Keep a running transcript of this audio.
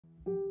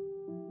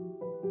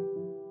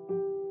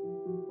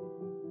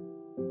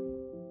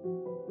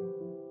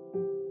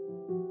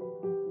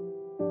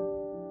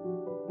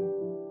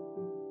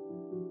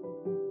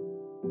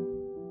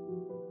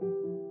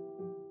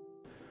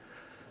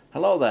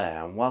Hello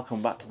there and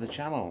welcome back to the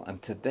channel,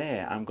 and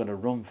today I'm going to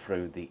run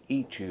through the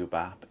E-Tube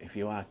app if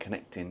you are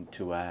connecting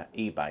to an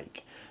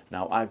e-bike.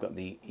 Now I've got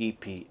the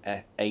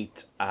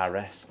EP8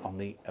 RS on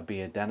the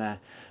Orbea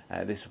Denna.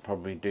 This will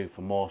probably do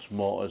for most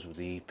motors with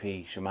the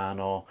EP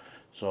Shimano.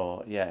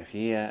 So yeah, if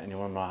you're here and you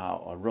want to know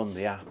how to run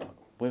the app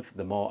with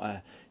the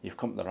motor, you've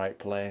come to the right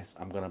place.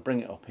 I'm going to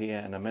bring it up here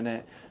in a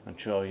minute and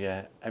show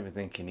you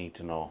everything you need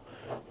to know.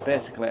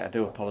 Basically, I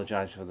do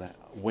apologise for the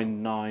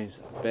wind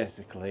noise.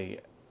 Basically,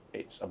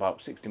 it's about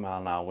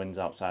 60-mile-an-hour winds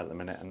outside at the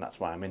minute, and that's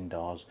why I'm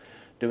indoors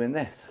doing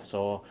this.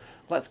 So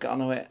let's get on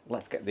to it.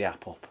 Let's get the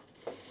app up.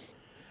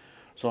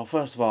 So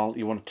first of all,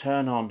 you want to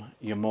turn on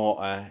your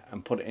motor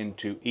and put it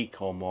into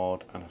eco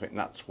mode, and I think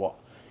that's what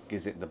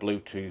gives it the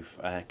Bluetooth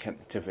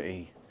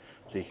connectivity,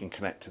 so you can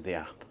connect to the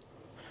app.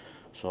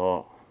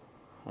 So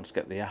I'll just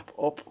get the app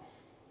up.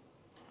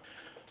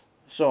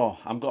 So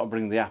I'm going to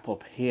bring the app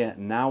up here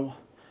now,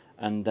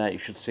 and you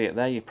should see it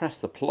there. You press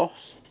the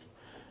plus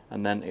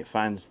and then it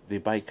finds the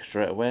bike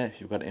straight away if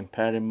you've got it in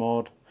pairing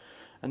mode,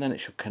 and then it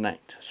should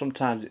connect.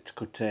 Sometimes it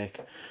could take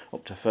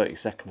up to 30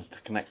 seconds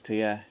to connect to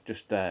you.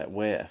 Just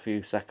wait a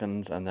few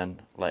seconds and then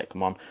let it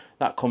come on.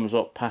 That comes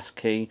up,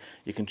 passkey.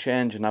 You can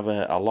change and have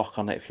a lock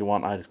on it if you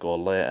want. I just go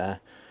later.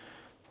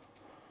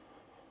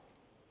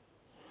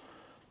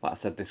 Like I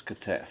said, this could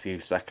take a few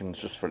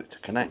seconds just for it to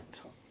connect.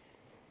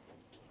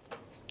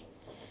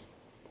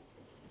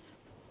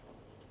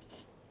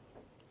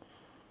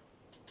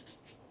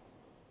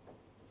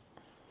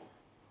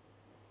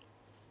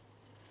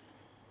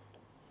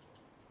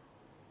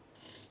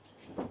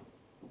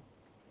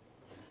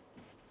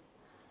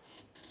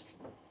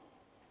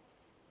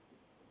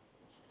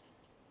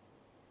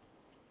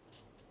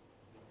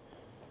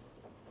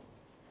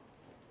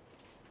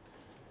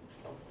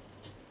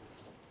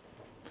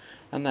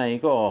 And there you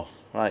go.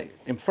 Right,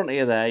 in front of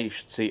you there, you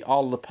should see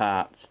all the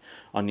parts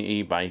on your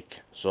e-bike.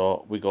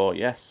 So we go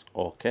yes,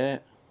 okay.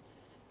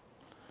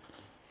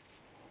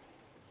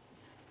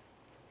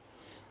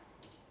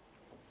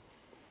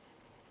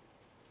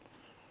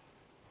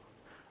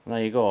 And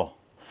there you go.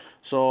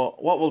 So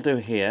what we'll do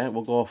here,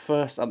 we'll go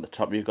first at the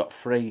top. You've got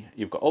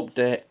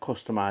update,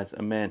 customize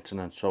and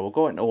maintenance. So we'll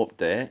go into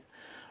update,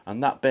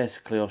 and that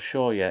basically will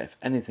show you if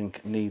anything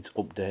needs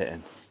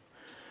updating.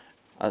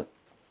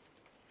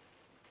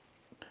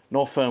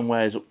 No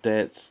firmware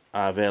updates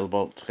are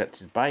available to get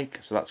to the bike,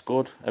 so that's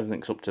good.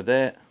 Everything's up to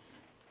date.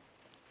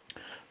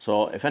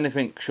 So if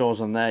anything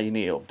shows on there you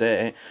need to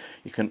update it,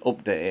 you can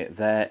update it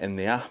there in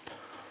the app.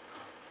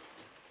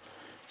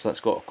 So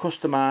let's go to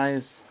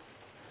customize.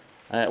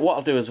 What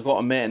I'll do is I'll go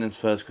to maintenance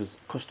first, because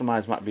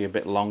customize might be a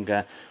bit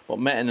longer, but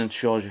maintenance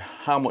shows you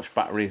how much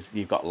batteries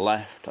you've got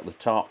left at the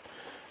top.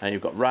 And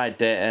you've got ride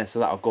data, so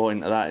that'll go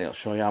into that. It'll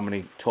show you how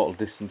many total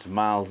distance of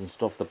miles and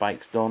stuff the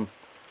bike's done.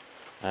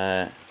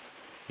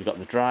 You've got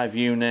the drive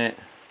unit,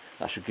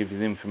 that should give you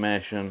the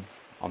information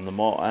on the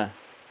motor.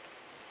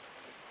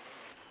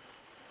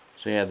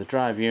 So yeah, the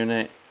drive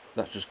unit,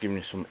 that's just giving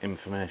you some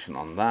information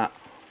on that.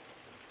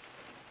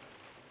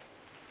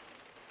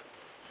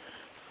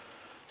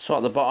 So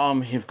at the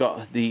bottom you've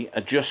got the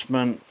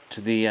adjustment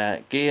to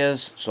the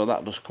gears, so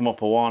that'll just come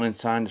up a warning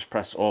sign. Just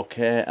press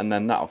OK, and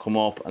then that'll come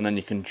up, and then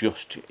you can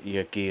adjust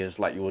your gears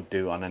like you would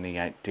do on any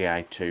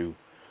Di2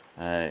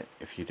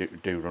 if you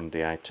do run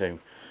Di2.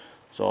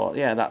 So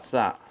yeah, that's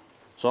that.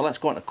 So let's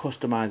go into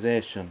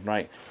customization.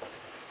 Right,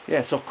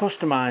 yeah, so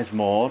customize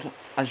mode,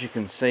 as you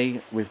can see,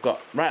 we've got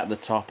right at the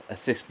top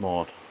assist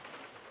mode.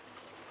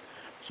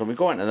 So we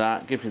go into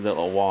that, give you the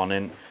little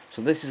warning.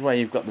 So this is where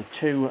you've got the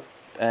two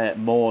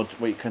modes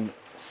where you can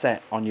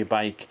set on your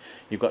bike.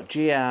 You've got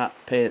GR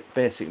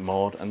basic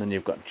mode, and then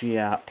you've got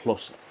GR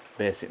plus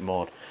basic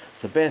mode.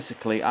 So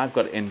basically I've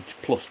got it in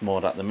plus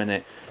mode at the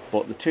minute,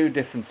 but the two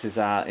differences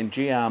are, in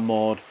GR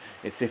mode,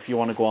 it's if you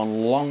want to go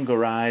on longer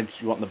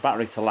rides, you want the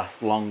battery to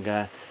last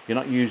longer, you're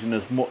not using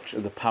as much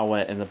of the power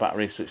in the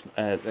battery, so it's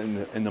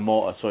in the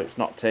motor, so it's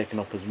not taking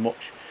up as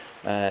much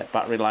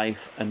battery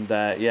life. And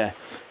yeah,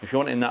 if you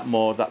want it in that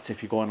mode, that's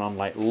if you're going on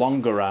like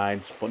longer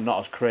rides but not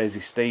as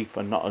crazy steep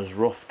and not as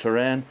rough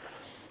terrain.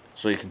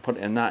 So you can put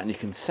it in that, and you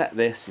can set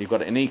this. You've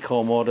got it in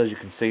eco mode, as you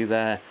can see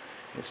there.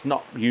 It's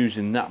not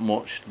using that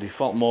much. The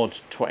default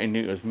mode's 20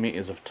 newton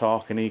meters of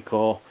torque in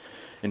eco.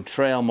 In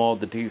trail mode,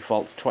 the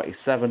default's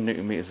 27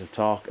 newton meters of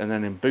torque, and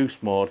then in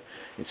boost mode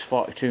it's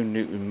 42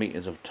 newton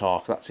meters of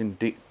torque. That's in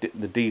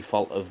the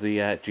default of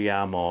the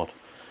GR mode.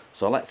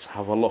 So let's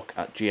have a look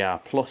at GR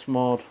plus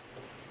mode.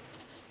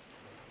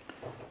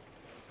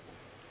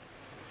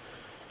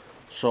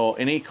 So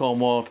in eco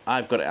mode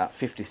I've got it at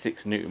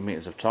 56 newton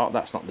meters of torque.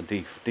 That's not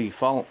the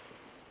default.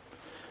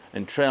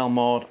 In trail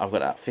mode I've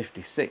got it at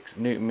 56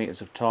 newton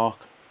meters of torque.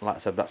 Like I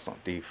said, that's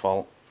not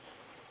default.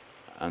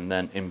 And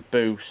then in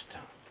boost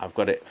I've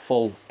got it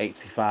full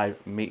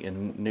 85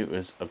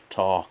 newtons of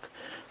torque.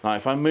 Now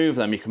if I move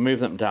them, you can move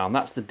them down.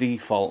 That's the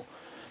default.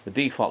 The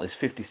default is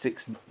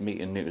 56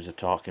 newtons of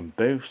torque in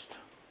boost.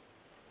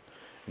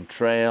 In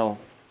trail,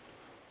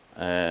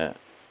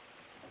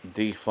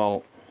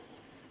 default.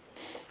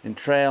 In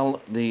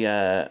trail,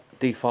 the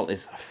default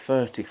is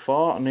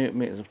 34 Newton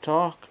meters of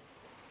torque,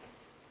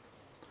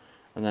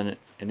 and then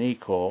in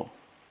Eco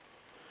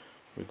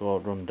we go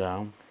run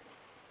down.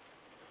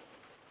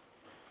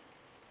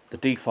 The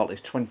default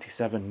is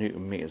 27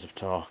 Newton meters of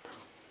torque.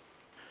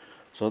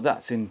 So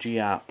that's in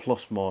GR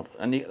Plus mode,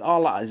 and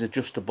all that is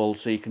adjustable,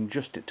 so you can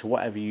adjust it to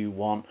whatever you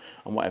want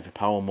and whatever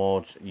power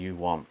modes you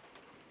want.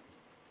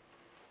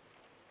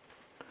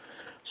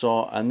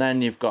 So, and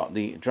then you've got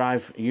the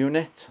drive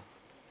unit.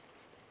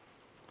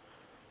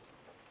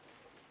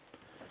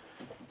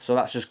 So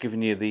that's just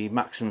giving you the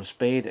maximum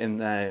speed. In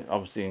there,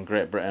 obviously in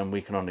Great Britain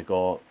we can only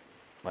go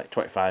like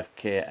 25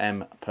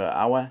 km per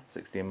hour,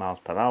 16 miles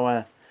per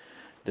hour.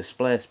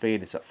 Display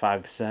speed is at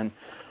 5%.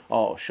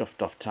 Auto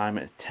shut off time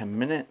at 10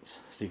 minutes,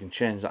 so you can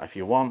change that if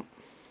you want.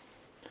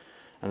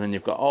 And then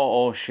you've got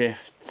auto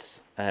shifts,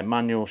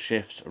 manual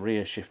shifts,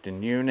 rear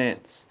shifting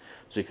units,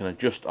 so you can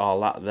adjust all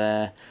that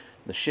there.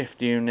 The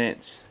shift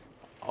units,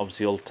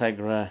 obviously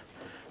Ultegra.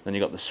 Then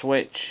you've got the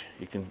switch,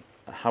 you can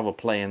have a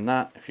play in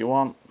that if you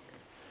want.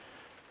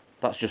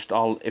 That's just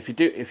all. If you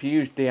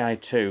use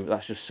Di2,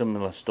 that's just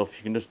similar stuff.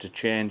 You can just to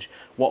change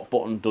what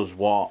button does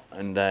what,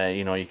 and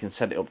you know, you can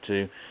set it up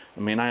to. I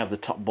mean, I have the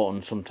top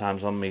button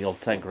sometimes on my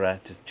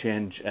Ultegra to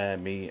change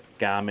me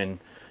Garmin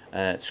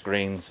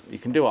screens. You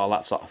can do all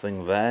that sort of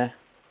thing there.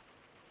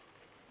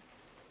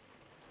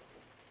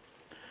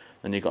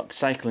 Then you've got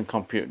cycling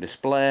computer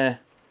display.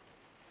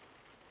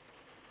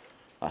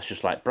 That's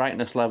just like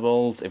brightness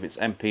levels. If it's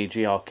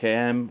MPG or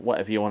KM,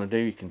 whatever you want to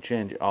do, you can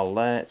change it all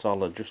there. It's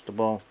all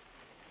adjustable.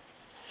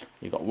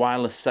 You've got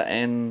wireless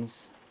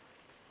settings.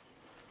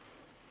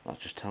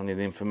 That's just telling you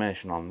the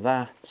information on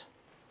that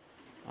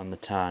and the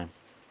time.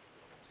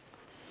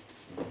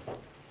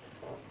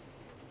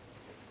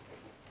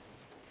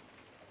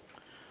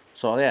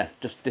 So yeah,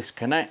 just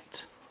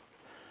disconnect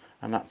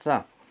and that's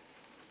that.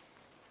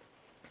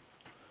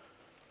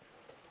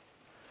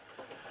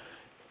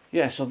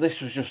 Yeah, so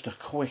this was just a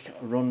quick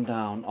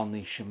rundown on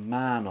the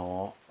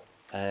Shimano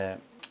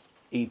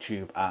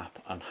E-Tube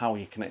app and how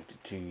you connect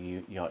it to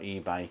your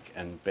e-bike,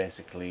 and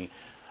basically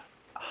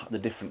the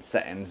different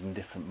settings and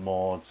different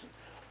modes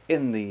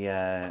in the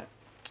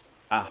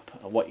app,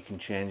 what you can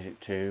change it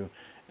to,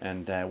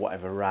 and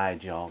whatever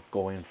ride you're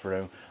going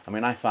through. I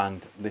mean, I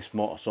find this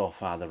motor so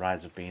far, the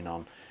rides have been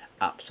on,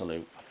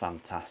 absolute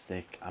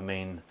fantastic. I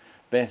mean,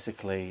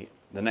 basically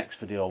the next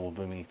video will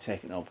be me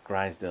taking up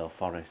Grisdale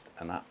Forest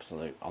and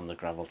absolute on the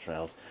gravel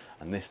trails,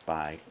 and this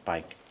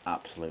bike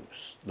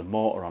absolute, the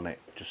motor on it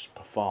just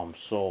performs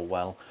so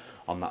well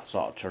on that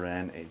sort of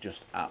terrain. It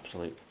just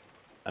absolute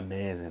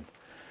amazing.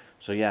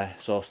 So yeah,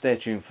 so stay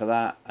tuned for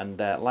that, and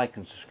like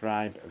and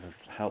subscribe if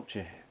it's helped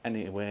you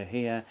anywhere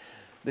here.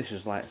 This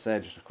is, like I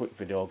said, just a quick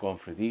video going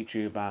through the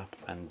E-Tube app,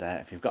 and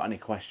if you've got any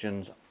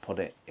questions, put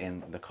it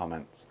in the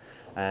comments.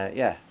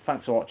 Yeah,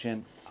 thanks for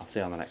watching. I'll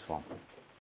see you on the next one.